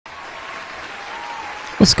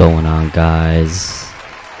What's going on, guys?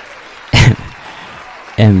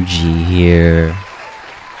 MG here,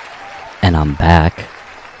 and I'm back.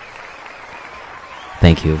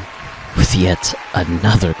 Thank you with yet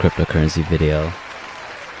another cryptocurrency video.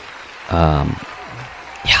 Yeah.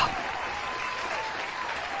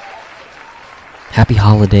 Happy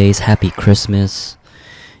holidays, happy Christmas.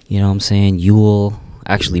 You know what I'm saying? Yule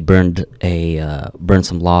actually burned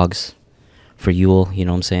some logs for Yule. You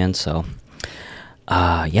know what I'm saying? So,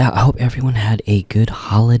 yeah. I hope everyone had a good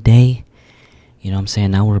holiday. You know what I'm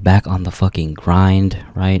saying? Now we're back on the fucking grind,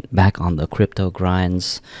 right? Back on the crypto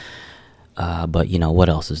grinds. But you know, what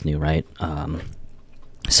else is new, right?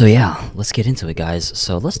 So yeah, let's get into it, guys.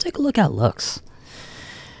 So let's take a look at LYXe.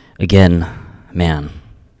 Again, man,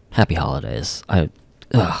 happy holidays.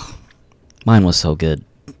 Mine was so good.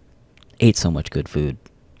 Ate so much good food.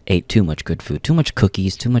 Ate too much good food. Too much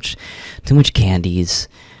cookies, too much candies,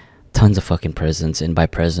 tons of fucking presents. And by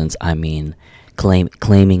presents, I mean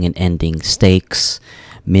claiming and ending steaks,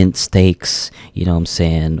 mint steaks, you know what I'm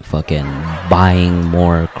saying, fucking buying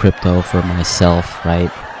more crypto for myself, right?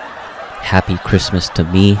 Happy Christmas to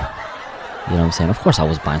me, you know what I'm saying. Of course I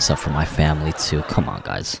was buying stuff for my family too, come on,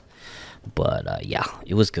 guys. But yeah,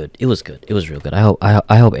 it was good. It was real good.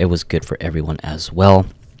 I hope it was good for everyone as well.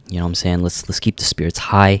 You know what I'm saying? Let's keep the spirits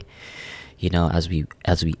high, you know, as we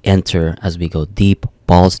go deep,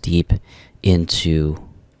 balls deep into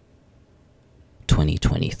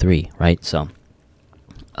 2023, right? So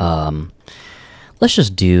let's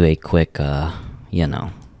just do a quick you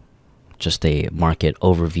know, just a market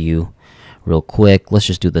overview real quick. Let's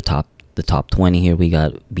just do the top 20 here. We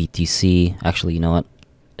got BTC. Actually, you know what,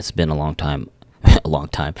 it's been a long time.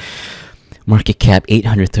 Market cap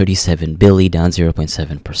 837 billion, down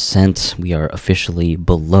 0.7%. We are officially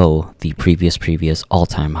below the previous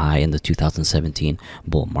all-time high in the 2017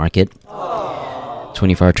 bull market.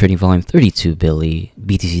 24-hour trading volume 32 billion,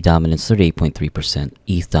 BTC dominance 38.3%,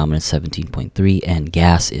 ETH dominance 17.3%, and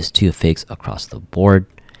gas is 2 figs across the board.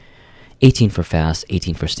 18 for fast,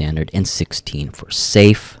 18 for standard, and 16 for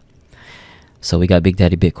safe. So we got Big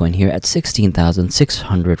Daddy Bitcoin here at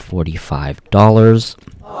 $16,645.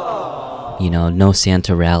 You know, no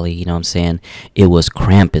Santa rally, you know what I'm saying? It was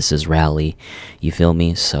Krampus's rally, you feel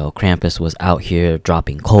me? So Krampus was out here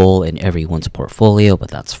dropping coal in everyone's portfolio, but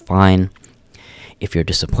that's fine. If you're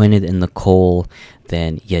disappointed in the coal,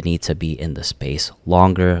 then you need to be in the space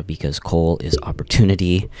longer, because coal is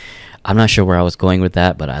opportunity. I'm not sure where I was going with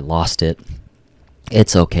that, but I lost it.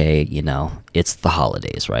 It's okay, you know, it's the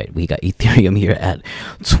holidays, right? We got Ethereum here at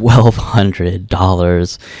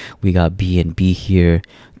 $1,200. We got BNB here,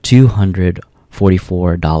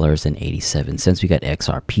 $244.87. We got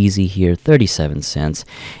XRPZ here, 37 cents.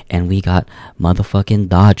 And we got motherfucking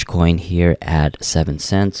Dogecoin here at 7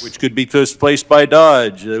 cents. Which could be displaced by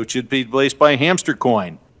Dodge, which should be replaced by Hamster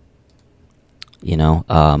Coin. You know,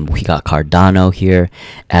 we got Cardano here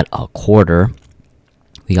at a quarter.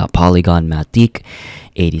 We got Polygon Matic,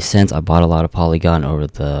 80 cents. I bought a lot of Polygon over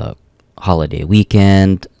the holiday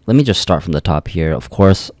weekend. Let me just start from the top here. Of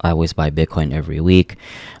course, I always buy Bitcoin every week.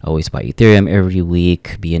 I always buy Ethereum every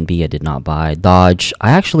week. BNB I did not buy. Dodge, I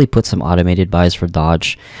actually put some automated buys for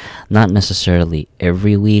Dodge. Not necessarily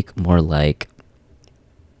every week, more like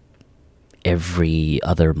every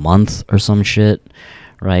other month or some shit,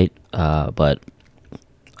 right? But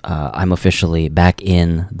I'm officially back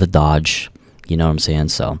in the Dodge. You know what I'm saying?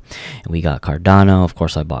 So we got Cardano. Of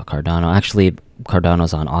course, I bought Cardano. Actually,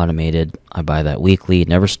 Cardano's on automated. I buy that weekly.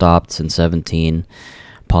 Never stopped since 17.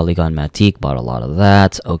 Polygon Matic, bought a lot of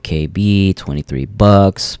that. OKB, 23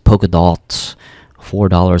 bucks. Polkadot,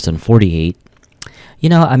 $4.48. You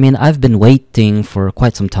know, I mean, I've been waiting for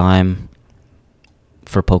quite some time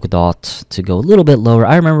for Polkadot to go a little bit lower.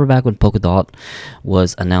 I remember back when Polkadot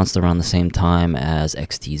was announced around the same time as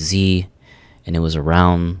XTZ, and it was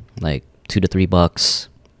around like $2 to $3.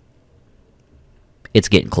 It's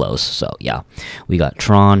getting close. So yeah, we got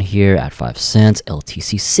Tron here at 5 cents.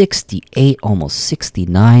 LTC 68, almost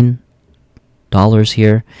 $69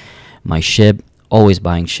 here. My SHIB, always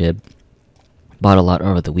buying SHIB. Bought a lot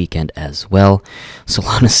over the weekend as well.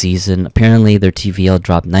 Solana season, apparently their TVL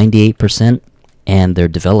dropped 98%, and their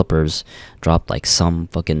developers dropped like some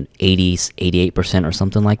fucking 88% or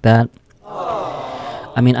something like that.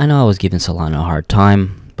 I mean, I know I was giving Solana a hard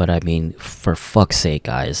time, but I mean, for fuck's sake,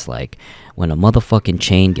 guys, like, when a motherfucking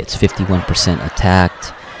chain gets 51%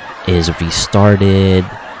 attacked, is restarted,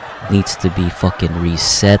 needs to be fucking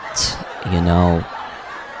reset, you know,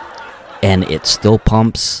 and it still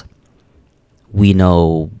pumps, we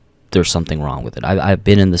know there's something wrong with it. I've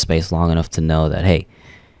been in the space long enough to know that, hey,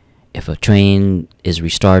 if a train is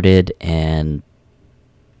restarted and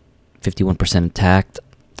 51% intact.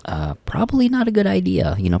 Probably not a good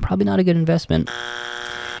idea. You know, probably not a good investment.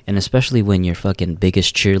 And especially when your fucking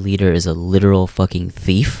biggest cheerleader is a literal fucking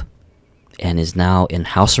thief and is now in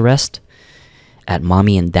house arrest at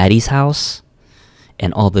mommy and daddy's house,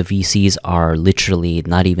 and all the VCs are literally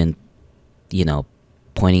not even, you know,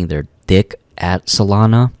 pointing their dick at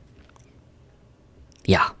Solana.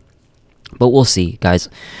 Yeah. But we'll see, guys.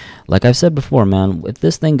 Like I've said before, man, if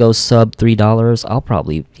this thing goes sub $3, I'll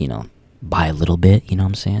probably, you know, buy a little bit, you know what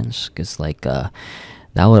I'm saying? Because, like, that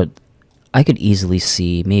would... I could easily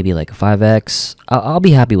see maybe like a 5x. I'll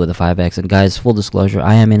be happy with a 5x. And guys, full disclosure,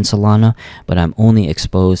 I am in Solana, but I'm only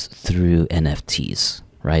exposed through NFTs,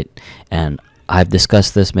 right? And I've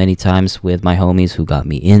discussed this many times with my homies who got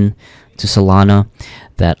me in to Solana,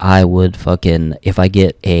 that I would fucking, if I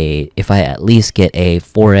at least get a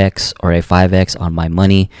 4x or a 5x on my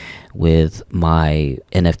money with my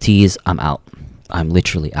NFTs, I'm out. I'm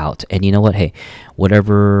literally out. And you know what? Hey,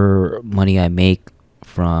 whatever money I make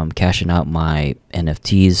from cashing out my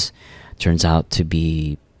NFTs turns out to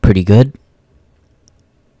be pretty good,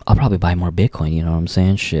 I'll probably buy more Bitcoin, you know what I'm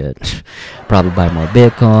saying? Shit. Probably buy more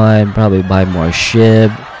Bitcoin, probably buy more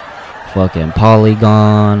SHIB, fucking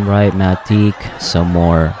Polygon, right? Matic, some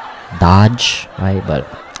more Dodge, right? But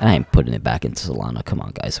I ain't putting it back into Solana. Come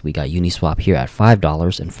on, guys. We got Uniswap here at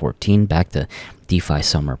 $5.14, back to DeFi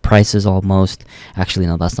summer prices almost. Actually,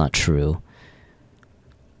 no, that's not true.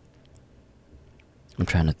 I'm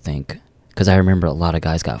trying to think, because I remember a lot of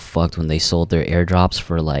guys got fucked when they sold their airdrops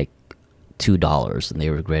for like $2 and they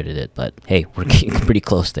regretted it. But hey, we're getting pretty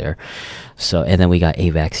close there. So, and then we got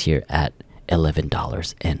AVAX here at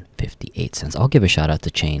 $11.58. I'll give a shout out to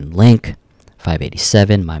Chainlink,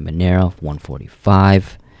 587, my Monero,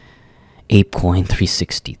 145, ApeCoin,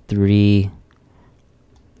 363,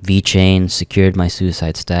 VeChain secured my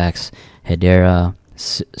suicide stacks, Hedera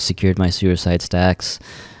secured my suicide stacks.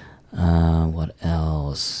 What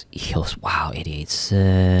else? EOS, wow, 88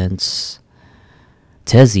 cents.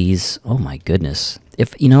 Tezzy's, oh my goodness.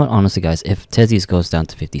 If you know what, honestly, guys, if Tezzy's goes down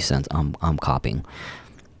to 50 cents, I'm copying.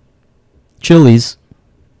 Chili's,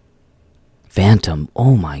 Phantom,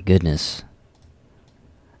 oh my goodness.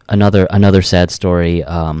 Another sad story.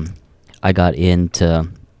 I got into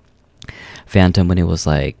Phantom when it was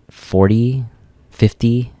like 50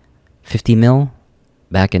 mil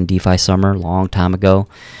back in DeFi summer, long time ago.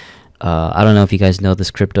 I don't know if you guys know this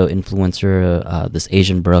crypto influencer, this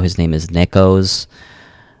Asian bro. His name is Nekos.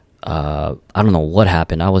 I don't know what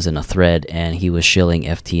happened. I was in a thread and he was shilling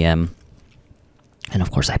FTM. And of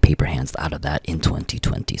course, I paper hands out of that in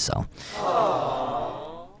 2020. So,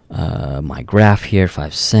 my graph here,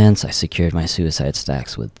 5 cents. I secured my suicide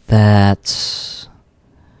stacks with that.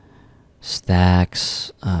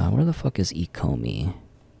 Stacks. Where the fuck is Ecomi?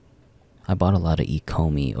 I bought a lot of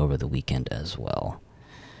Ecomi over the weekend as well.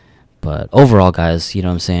 But overall, guys, you know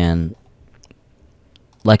what I'm saying?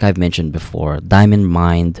 Like I've mentioned before, Diamond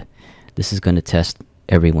Mind, this is going to test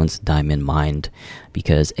everyone's Diamond Mind,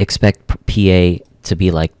 because expect PA to be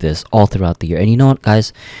like this all throughout the year. And you know what,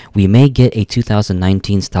 guys? We may get a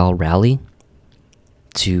 2019 style rally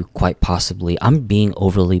to quite possibly... I'm being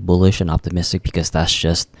overly bullish and optimistic because that's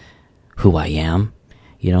just who I am.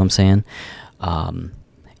 You know what I'm saying?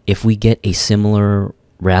 If we get a similar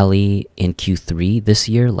rally in Q3 this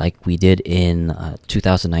year like we did in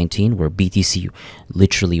 2019, where BTC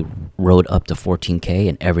literally rode up to 14K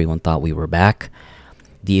and everyone thought we were back,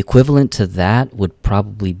 the equivalent to that would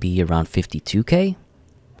probably be around 52K.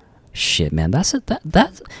 Shit, man,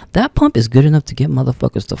 that pump is good enough to get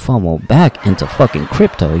motherfuckers to FOMO back into fucking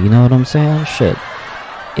crypto. You know what I'm saying? Shit,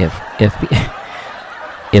 if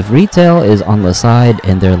retail is on the side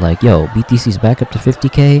and they're like, yo, BTC's back up to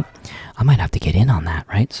 50K, I might have to get in on that,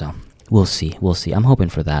 right? So we'll see. I'm hoping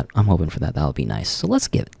for that. That'll be nice. So let's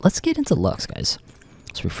get into LUKSO, guys.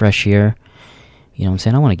 Let's refresh here. You know what I'm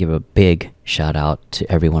saying? I want to give a big shout out to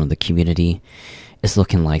everyone in the community. It's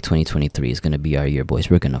looking like 2023 is going to be our year,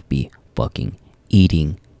 boys. We're going to be fucking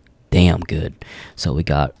eating damn good. So we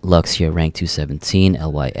got LUKSO here, rank 217,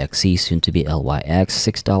 LYXe, soon to be LYX,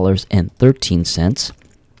 $6.13.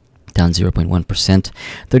 Down 0.1%,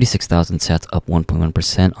 36,000 sats, up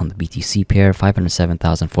 1.1% on the BTC pair,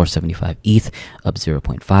 507,475 ETH, up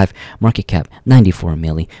 0.5, market cap 94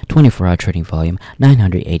 milli, 24-hour trading volume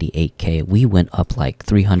 988K. We went up like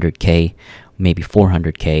 300K, maybe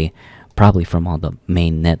 400K, probably from all the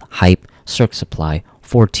main net hype. Circ supply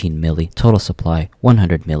 14 milli, total supply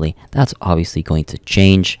 100 milli. That's obviously going to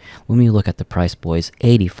change when we look at the price, boys.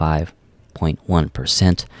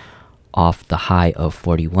 85.1%. off the high of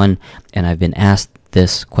 41, and I've been asked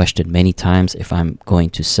this question many times if I'm going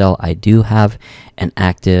to sell. I do have an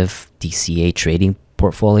active DCA trading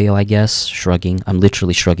portfolio, I guess. I'm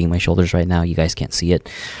literally shrugging my shoulders right now. You guys can't see it,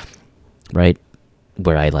 right?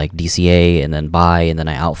 Where I like DCA and then buy and then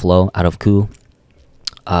I outflow out of KU.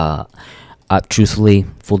 Truthfully,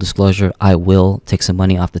 full disclosure, I will take some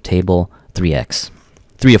money off the table. 3x,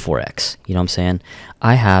 3 or 4x. You know what I'm saying?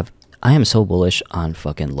 I am so bullish on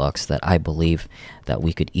fucking LUKSO that I believe that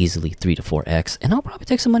we could easily 3 to 4x, and I'll probably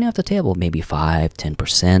take some money off the table, maybe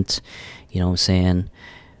 5-10%. You know what I'm saying?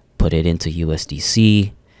 Put it into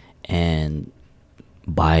USDC and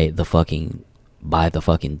buy the fucking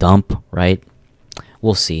dump, right?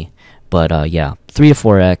 We'll see. But yeah, 3 to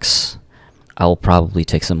 4x. I will probably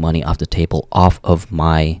take some money off the table off of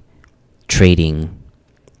my trading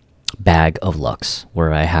bag of LUKSO,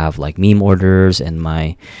 where I have like meme orders and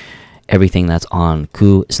my everything that's on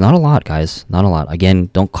KU. It's not a lot, guys. Not a lot. Again,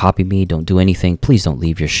 don't copy me. Don't do anything. Please don't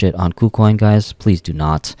leave your shit on KuCoin, guys. Please do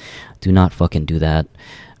not. Do not fucking do that.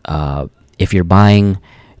 If you're buying,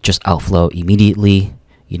 just outflow immediately.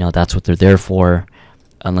 You know, that's what they're there for.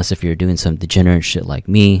 Unless if you're doing some degenerate shit like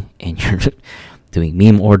me and you're doing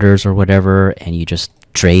meme orders or whatever and you just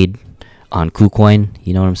trade on KuCoin,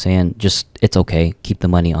 you know what I'm saying? Just, it's okay. Keep the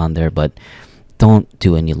money on there, but don't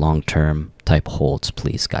do any long-term type holds,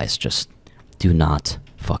 please, guys. Just do not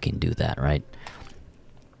fucking do that, right?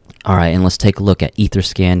 All right, and let's take a look at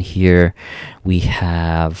Etherscan here. We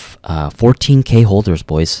have 14K holders,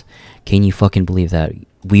 boys. Can you fucking believe that?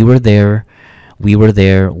 We were there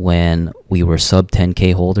when we were sub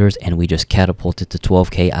 10K holders and we just catapulted to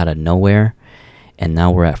 12K out of nowhere, and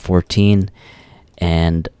now we're at 14.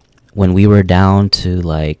 And when we were down to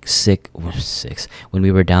like when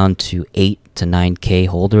we were down to 8 to 9K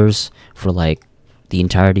holders for like the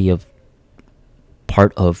entirety of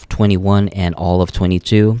part of 21 and all of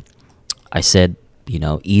 22, I said, you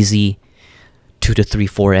know, easy 2 to 3,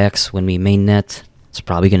 4x when we mainnet. It's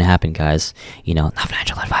probably gonna happen, guys. You know, not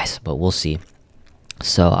financial advice, but we'll see.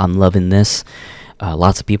 So I'm loving this.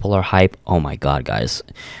 Lots of people are hype. Oh my god, guys,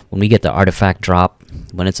 when we get the artifact drop,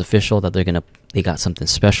 when it's official that they got something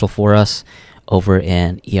special for us over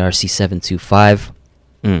in ERC 725,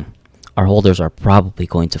 our holders are probably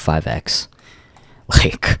going to 5x.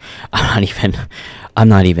 Like, I'm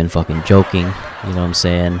not even fucking joking. You know what I'm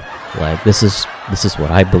saying? Like, this is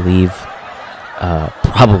what I believe.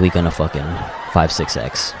 Probably gonna fucking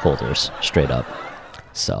 5-6x holders straight up.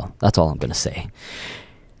 So that's all I'm gonna say.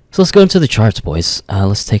 So let's go into the charts, boys.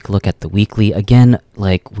 Let's take a look at the weekly again.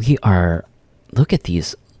 Like, look at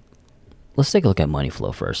these. Let's take a look at money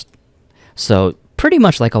flow first. So pretty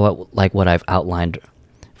much like what I've outlined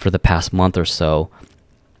for the past month or so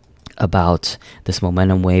about this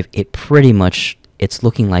momentum wave. It's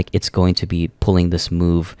looking like it's going to be pulling this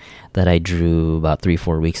move that I drew about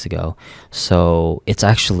 3-4 weeks ago. So it's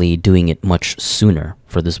actually doing it much sooner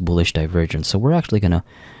for this bullish divergence. So we're actually gonna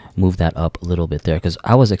move that up a little bit there, because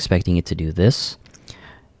I was expecting it to do this,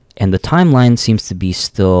 and the timeline seems to be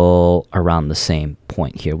still around the same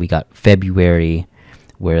point here. We got February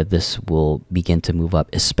where this will begin to move up,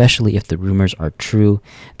 especially if the rumors are true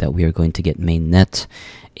that we are going to get mainnet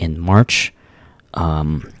in March.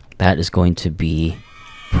 That is going to be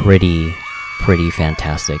pretty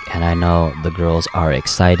fantastic, and I know the girls are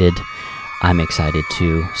excited. I'm excited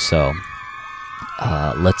too. So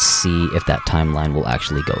let's see if that timeline will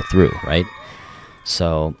actually go through, right?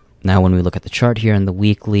 So now when we look at the chart here in the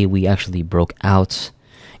weekly, we actually broke out.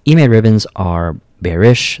 EMA ribbons are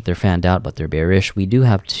bearish. They're fanned out, but they're bearish. We do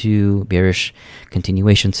have 2 bearish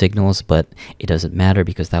continuation signals, but it doesn't matter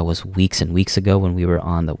because that was weeks and weeks ago when we were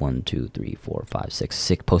on the 1, 2, 3, 4, 5,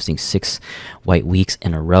 6, posting 6 white weeks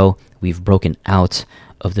in a row. We've broken out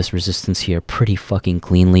of this resistance here pretty fucking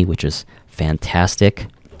cleanly, which is fantastic.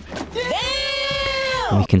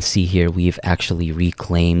 We can see here we've actually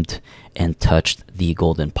reclaimed and touched the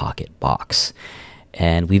golden pocket box.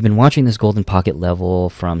 And we've been watching this golden pocket level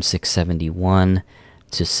from 671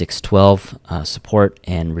 to 612, support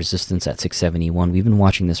and resistance at 671. We've been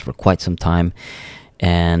watching this for quite some time.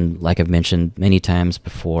 And like I've mentioned many times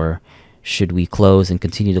before, should we close and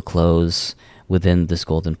continue to close within this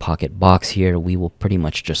golden pocket box here, we will pretty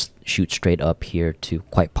much just shoot straight up here to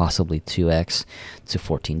quite possibly 2x to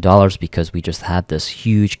 $14, because we just had this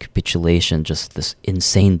huge capitulation, just this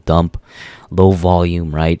insane dump, low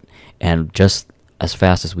volume, right? And just as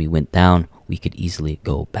fast as we went down, we could easily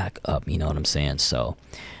go back up. You know what I'm saying? So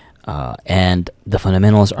and the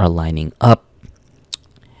fundamentals are lining up.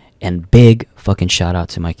 And big fucking shout out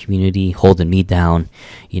to my community holding me down,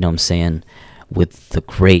 you know what I'm saying, with the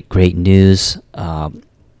great news.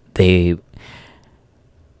 They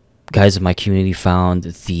guys in my community found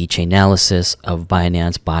the Chainalysis of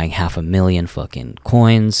Binance buying 500,000 fucking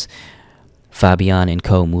coins. Fabian and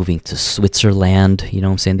Co. moving to Switzerland. You know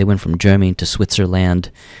what I'm saying? They went from Germany to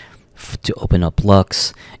Switzerland to open up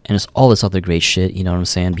LUKSO, and it's all this other great shit. You know what I'm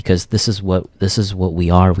saying? Because this is what we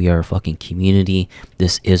are. We are a fucking community.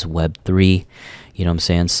 This is Web3. You know what I'm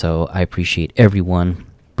saying? So I appreciate everyone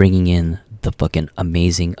bringing in the fucking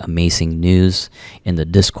amazing news in the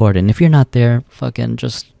Discord. And if you're not there, fucking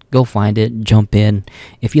just go find it, jump in.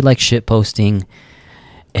 If you like shit posting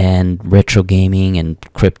and retro gaming and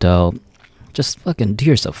crypto, just fucking do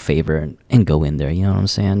yourself a favor and go in there. You know what I'm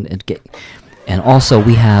saying? And also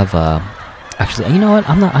we have actually, you know what?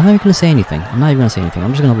 I'm not even gonna say anything. I'm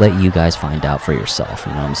just gonna let you guys find out for yourself.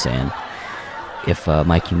 You know what I'm saying? If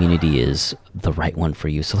my community is the right one for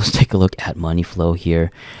you. So let's take a look at money flow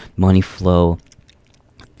here. Money flow,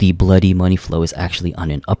 the bloody money flow is actually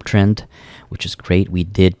on an uptrend, which is great. We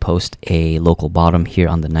did post a local bottom here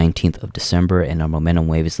on the 19th of December, and our momentum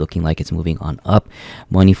wave is looking like it's moving on up.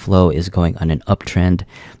 Money flow is going on an uptrend.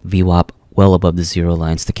 VWAP well above the zero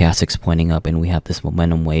line, stochastics pointing up, and we have this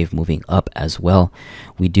momentum wave moving up as well.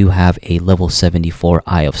 We do have a level 74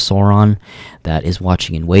 Eye of Sauron that is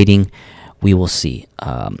watching and waiting. We will see.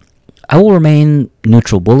 I will remain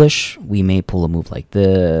neutral bullish. We may pull a move like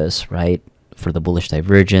this, right, for the bullish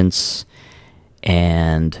divergence,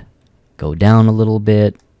 and go down a little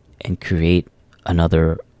bit and create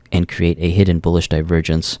a hidden bullish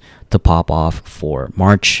divergence to pop off for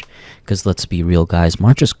March. Because let's be real, guys,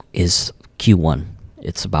 March is Q1.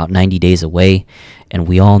 It's about 90 days away, and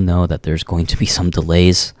we all know that there's going to be some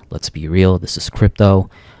delays. Let's be real. This is crypto.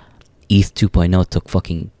 ETH 2.0 took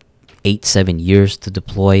fucking 8-7 years to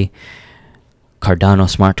deploy. Cardano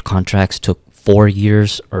smart contracts took 4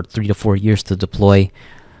 years or 3 to 4 years to deploy.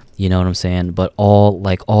 You know what I'm saying? But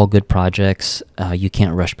all good projects, you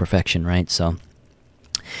can't rush perfection, right? So,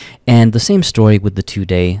 and the same story with the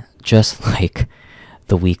 2-day, just like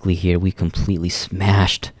the weekly here, we completely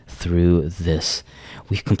smashed through this.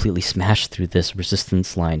 We completely smashed through this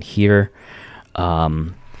resistance line here.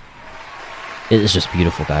 It is just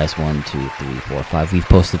beautiful, guys. 1, 2, 3, 4, 5. We've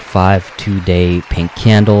posted 5 2-day pink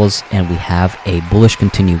candles, and we have a bullish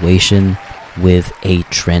continuation with a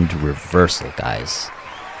trend reversal, guys.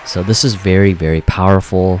 So this is very, very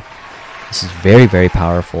powerful. This is very, very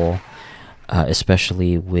powerful,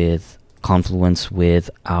 especially with confluence with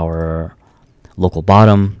our local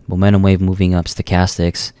bottom, momentum wave moving up,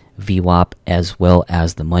 stochastics, VWAP, as well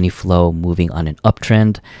as the money flow moving on an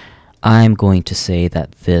uptrend. I'm going to say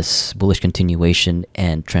that this bullish continuation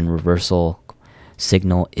and trend reversal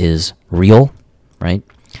signal is real, right?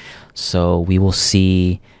 So we will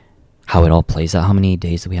see how it all plays out. How many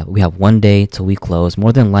days do we have? We have 1 day till we close.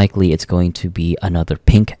 More than likely, it's going to be another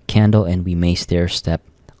pink candle, and we may stair step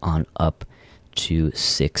on up to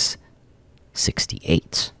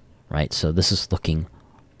 668, right? So this is looking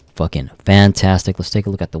fucking fantastic. Let's take a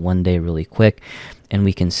look at the 1 day really quick, and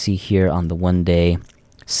we can see here on the 1 day,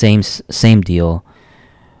 same deal.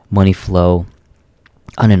 Money flow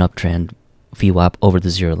on an uptrend. VWAP over the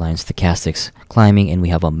zero line, stochastics climbing, and we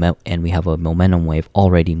have a momentum wave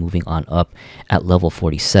already moving on up at level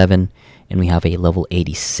 47, and we have a level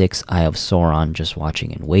 86 Eye of Sauron just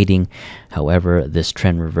watching and waiting. However, this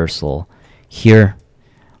trend reversal here,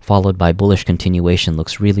 followed by bullish continuation,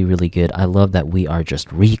 looks really, really good. I love that we are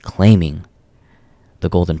just reclaiming the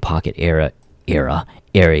golden pocket area.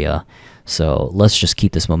 So let's just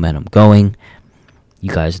keep this momentum going.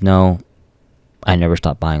 You guys know I never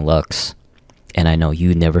stop buying LUKSO, and I know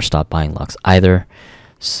you never stop buying LUKSO either.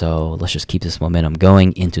 So let's just keep this momentum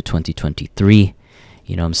going into 2023.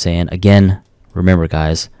 You know what I'm saying? Again, remember,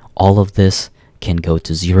 guys, all of this can go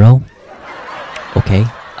to zero. Okay?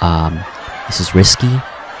 This is risky.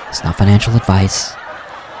 It's not financial advice.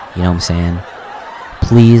 You know what I'm saying?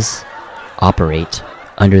 Please operate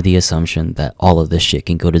under the assumption that all of this shit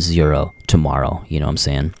can go to zero tomorrow. You know what I'm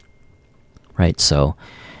saying? Right? So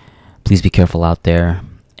please be careful out there.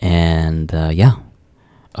 And yeah,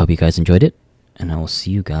 I hope you guys enjoyed it, and I will see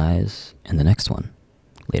you guys in the next one.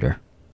 Later.